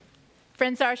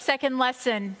Friends, our second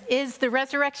lesson is the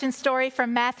resurrection story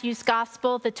from Matthew's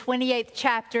Gospel, the 28th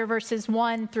chapter, verses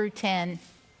 1 through 10.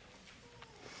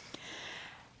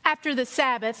 After the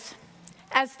Sabbath,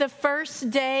 as the first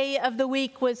day of the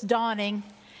week was dawning,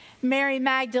 Mary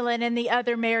Magdalene and the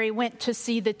other Mary went to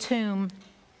see the tomb.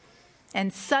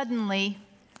 And suddenly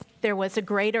there was a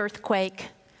great earthquake,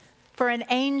 for an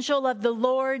angel of the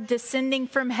Lord descending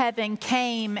from heaven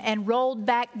came and rolled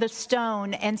back the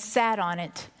stone and sat on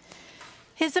it.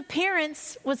 His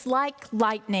appearance was like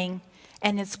lightning,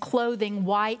 and his clothing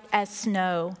white as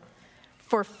snow.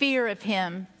 For fear of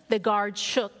him, the guards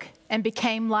shook and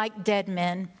became like dead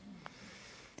men.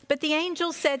 But the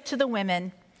angel said to the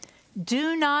women,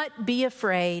 "Do not be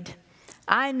afraid.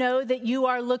 I know that you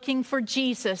are looking for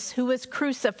Jesus who was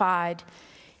crucified.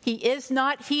 He is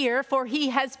not here, for he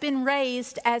has been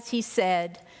raised, as he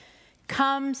said.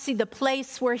 Come see the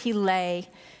place where he lay.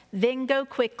 Then go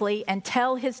quickly and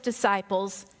tell his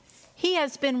disciples, he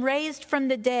has been raised from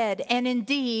the dead, and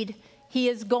indeed, he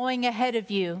is going ahead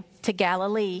of you to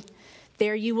Galilee.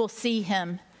 There you will see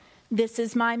him. This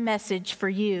is my message for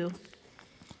you."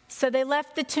 So they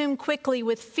left the tomb quickly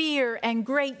with fear and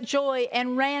great joy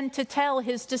and ran to tell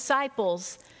his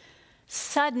disciples.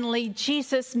 Suddenly,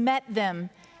 Jesus met them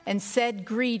and said,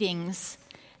 "Greetings."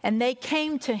 And they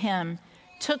came to him,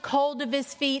 took hold of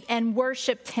his feet and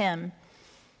worshiped him.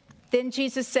 Then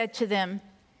Jesus said to them,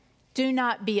 "Do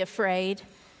not be afraid.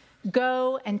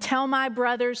 Go and tell my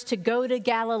brothers to go to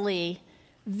Galilee.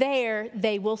 There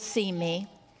they will see me."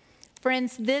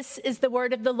 Friends, this is the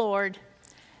word of the Lord.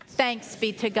 Thanks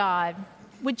be to God.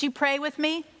 Would you pray with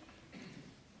me?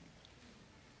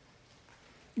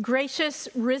 Gracious,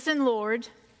 risen Lord,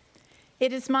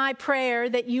 it is my prayer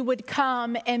that you would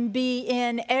come and be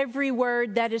in every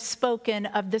word that is spoken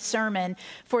of the sermon,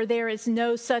 for there is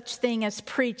no such thing as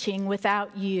preaching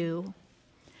without you.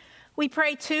 We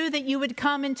pray, too, that you would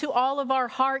come into all of our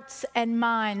hearts and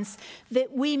minds,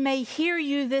 that we may hear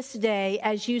you this day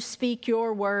as you speak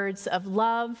your words of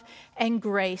love and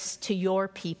grace to your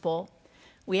people.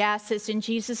 We ask this in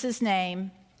Jesus' name.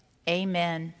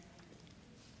 Amen.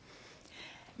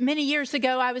 Many years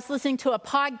ago, I was listening to a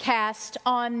podcast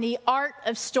on the art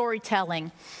of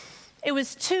storytelling. It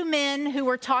was two men who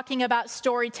were talking about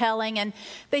storytelling, and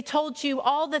they told you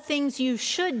all the things you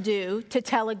should do to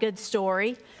tell a good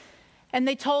story, and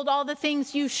they told all the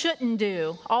things you shouldn't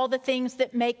do, all the things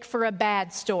that make for a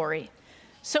bad story.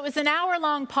 So it was an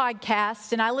hour-long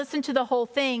podcast, and I listened to the whole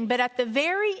thing, but at the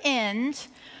very end,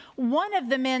 one of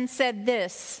the men said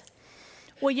this,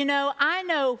 "Well, you know, I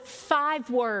know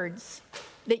 5 words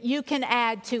that you can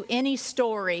add to any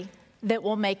story that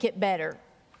will make it better."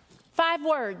 5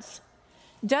 words.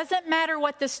 Doesn't matter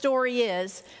what the story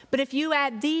is, but if you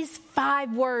add these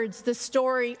 5 words, the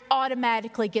story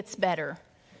automatically gets better.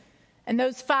 And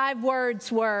those 5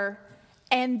 words were,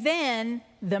 "And then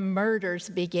the murders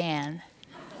began."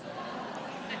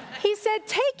 He said,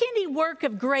 take any work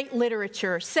of great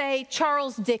literature, say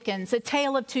Charles Dickens, A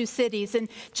Tale of Two Cities, and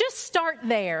just start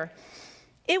there.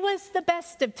 It was the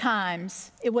best of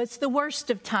times. It was the worst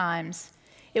of times.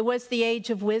 It was the age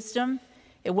of wisdom.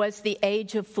 It was the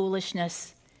age of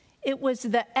foolishness. It was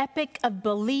the epic of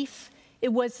belief.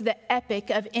 It was the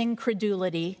epic of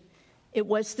incredulity. It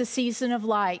was the season of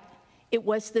light. It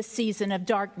was the season of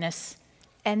darkness.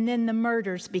 And then the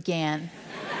murders began.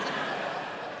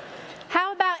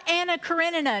 How about Anna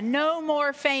Karenina, no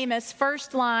more famous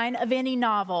first line of any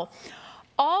novel?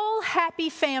 "All happy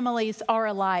families are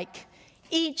alike.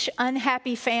 Each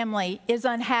unhappy family is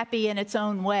unhappy in its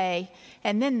own way."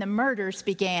 And then the murders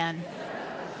began.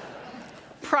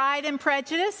 Pride and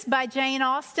Prejudice by Jane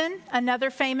Austen, another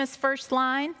famous first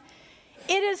line.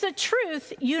 "It is a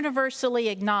truth universally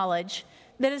acknowledged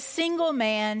that a single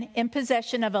man in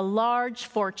possession of a large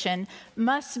fortune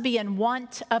must be in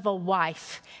want of a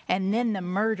wife." And then the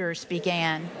murders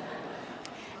began.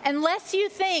 Unless you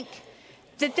think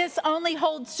that this only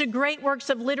holds to great works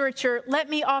of literature, let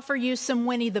me offer you some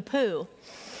Winnie the Pooh.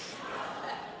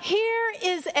 Here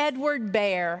is Edward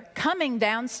Bear coming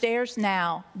downstairs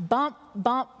now, bump,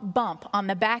 bump, bump on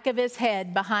the back of his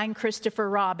head behind Christopher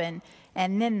Robin,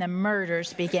 and then the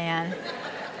murders began.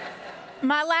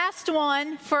 My last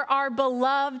one for our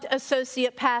beloved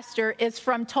associate pastor is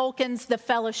from Tolkien's The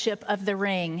Fellowship of the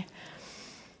Ring.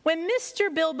 When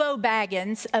Mr. Bilbo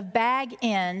Baggins of Bag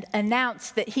End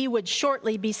announced that he would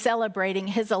shortly be celebrating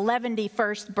his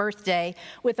 111st birthday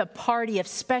with a party of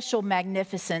special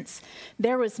magnificence,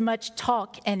 there was much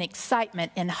talk and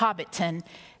excitement in Hobbiton,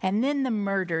 and then the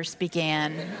murders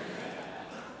began.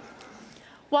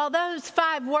 While those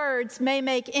 5 words may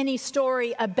make any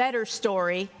story a better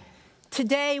story,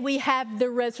 Today we have the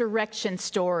resurrection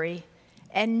story,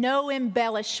 and no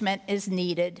embellishment is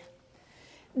needed.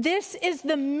 This is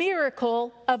the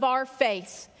miracle of our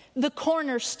faith, the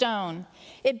cornerstone.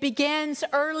 It begins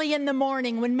early in the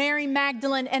morning when Mary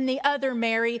Magdalene and the other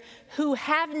Mary, who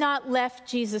have not left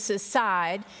Jesus'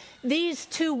 side, these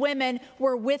two women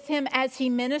were with him as he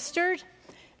ministered.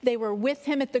 They were with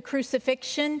him at the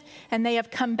crucifixion, and they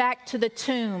have come back to the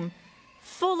tomb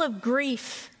full of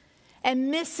grief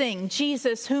and missing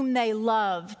Jesus whom they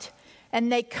loved.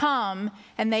 And they come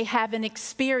and they have an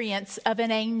experience of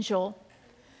an angel.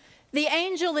 The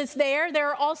angel is there. There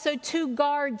are also two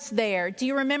guards there. Do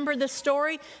you remember the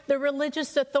story? The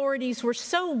religious authorities were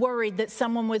so worried that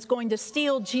someone was going to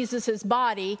steal Jesus'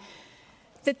 body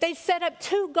that they set up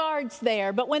two guards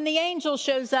there. But when the angel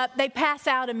shows up, they pass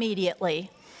out immediately.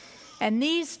 And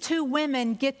these two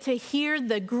women get to hear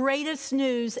the greatest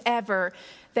news ever,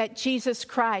 that Jesus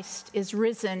Christ is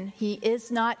risen. He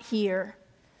is not here.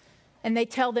 And they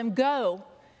tell them, go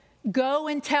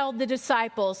and tell the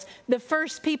disciples. The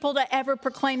first people to ever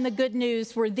proclaim the good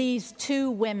news were these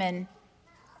two women.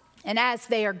 And as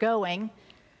they are going,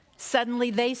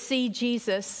 suddenly they see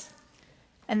Jesus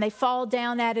and they fall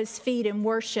down at his feet and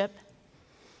worship.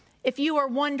 If you are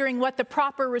wondering what the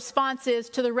proper response is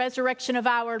to the resurrection of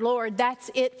our Lord, that's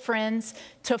it, friends,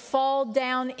 to fall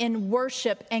down in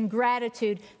worship and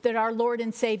gratitude that our Lord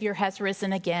and Savior has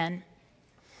risen again.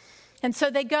 And so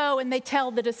they go and they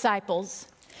tell the disciples.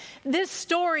 This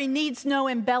story needs no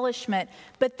embellishment,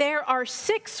 but there are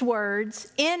 6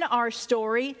 words in our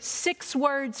story, 6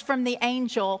 words from the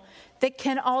angel that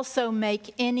can also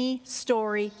make any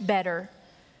story better.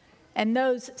 And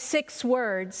those 6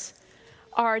 words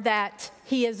are that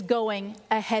he is going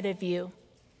ahead of you.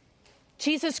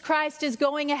 Jesus Christ is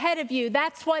going ahead of you.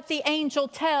 That's what the angel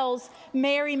tells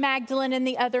Mary Magdalene and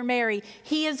the other Mary.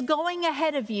 He is going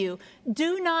ahead of you.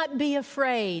 Do not be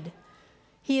afraid.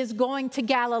 He is going to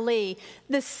Galilee.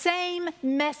 The same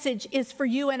message is for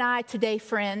you and I today,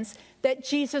 friends, that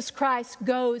Jesus Christ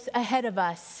goes ahead of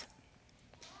us.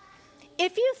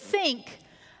 If you think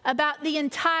about the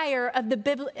entirety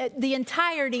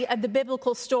of the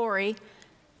biblical story,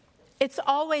 it's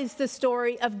always the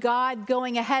story of God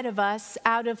going ahead of us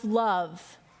out of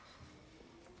love.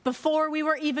 Before we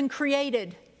were even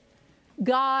created,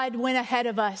 God went ahead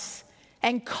of us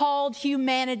and called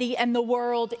humanity and the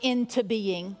world into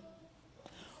being.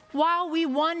 While we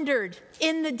wandered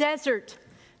in the desert,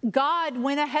 God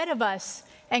went ahead of us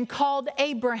and called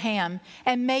Abraham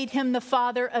and made him the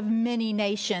father of many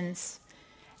nations.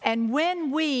 And when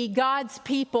we, God's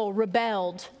people,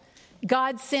 rebelled,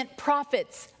 God sent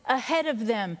prophets ahead of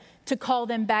them to call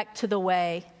them back to the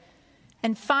way.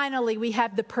 And finally, we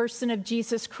have the person of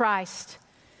Jesus Christ.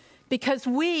 Because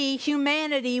we,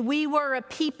 humanity, we were a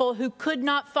people who could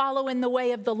not follow in the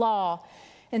way of the law.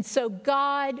 And so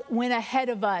God went ahead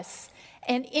of us,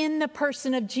 and in the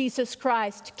person of Jesus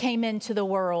Christ came into the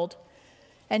world.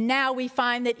 And now we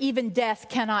find that even death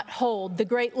cannot hold the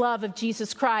great love of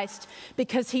Jesus Christ,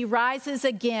 because he rises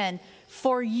again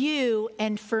for you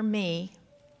and for me.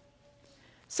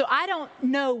 So I don't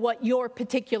know what your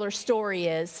particular story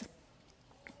is,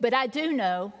 but I do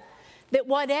know that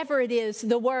whatever it is,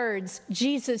 the words,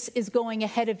 Jesus is going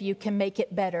ahead of you, can make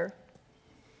it better.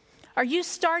 Are you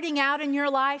starting out in your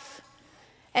life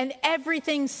and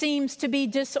everything seems to be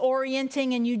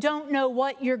disorienting and you don't know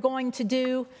what you're going to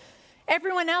do?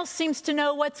 Everyone else seems to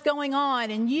know what's going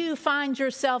on, and you find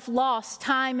yourself lost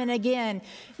time and again.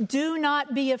 Do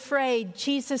not be afraid.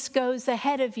 Jesus goes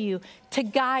ahead of you to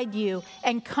guide you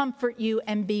and comfort you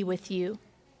and be with you.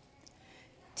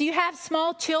 Do you have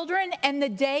small children and the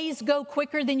days go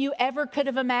quicker than you ever could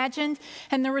have imagined?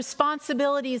 And the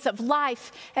responsibilities of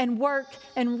life and work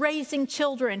and raising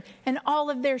children and all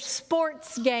of their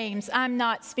sports games. I'm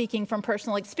not speaking from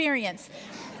personal experience.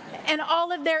 And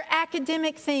all of their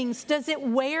academic things, does it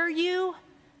wear you?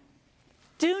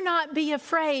 Do not be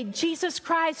afraid. Jesus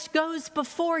Christ goes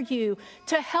before you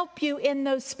to help you in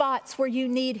those spots where you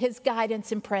need his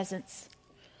guidance and presence.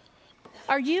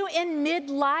 Are you in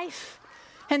midlife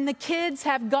and the kids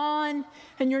have gone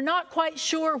and you're not quite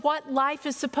sure what life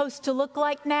is supposed to look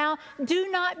like now? Do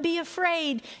not be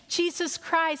afraid. Jesus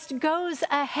Christ goes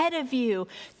ahead of you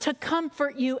to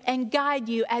comfort you and guide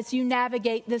you as you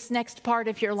navigate this next part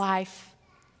of your life.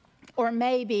 Or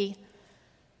maybe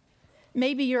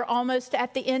you're almost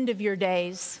at the end of your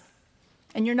days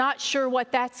and you're not sure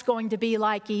what that's going to be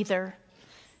like either.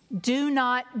 Do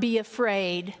not be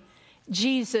afraid.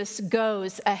 Jesus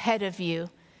goes ahead of you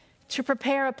to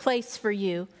prepare a place for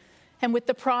you, and with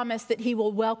the promise that he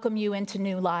will welcome you into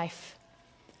new life.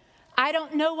 I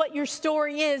don't know what your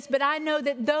story is, but I know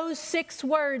that those 6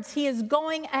 words, He is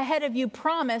going ahead of you,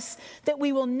 promise that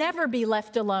we will never be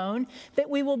left alone, that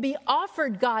we will be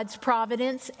offered God's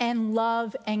providence and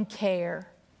love and care.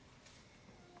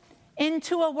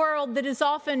 Into a world that is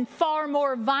often far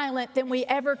more violent than we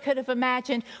ever could have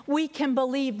imagined, we can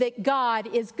believe that God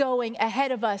is going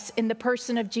ahead of us in the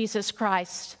person of Jesus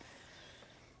Christ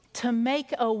to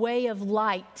make a way of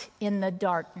light in the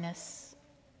darkness.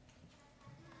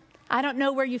 I don't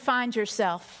know where you find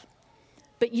yourself,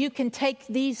 but you can take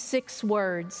these 6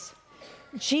 words.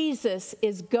 Jesus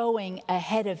is going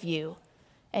ahead of you,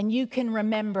 and you can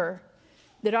remember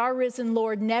that our risen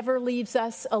Lord never leaves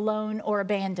us alone or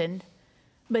abandoned,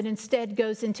 but instead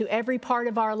goes into every part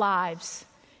of our lives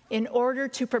in order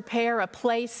to prepare a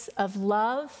place of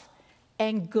love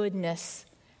and goodness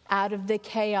out of the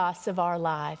chaos of our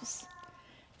lives.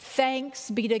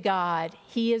 Thanks be to God.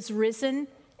 He is risen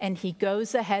and He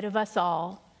goes ahead of us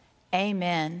all.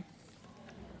 Amen.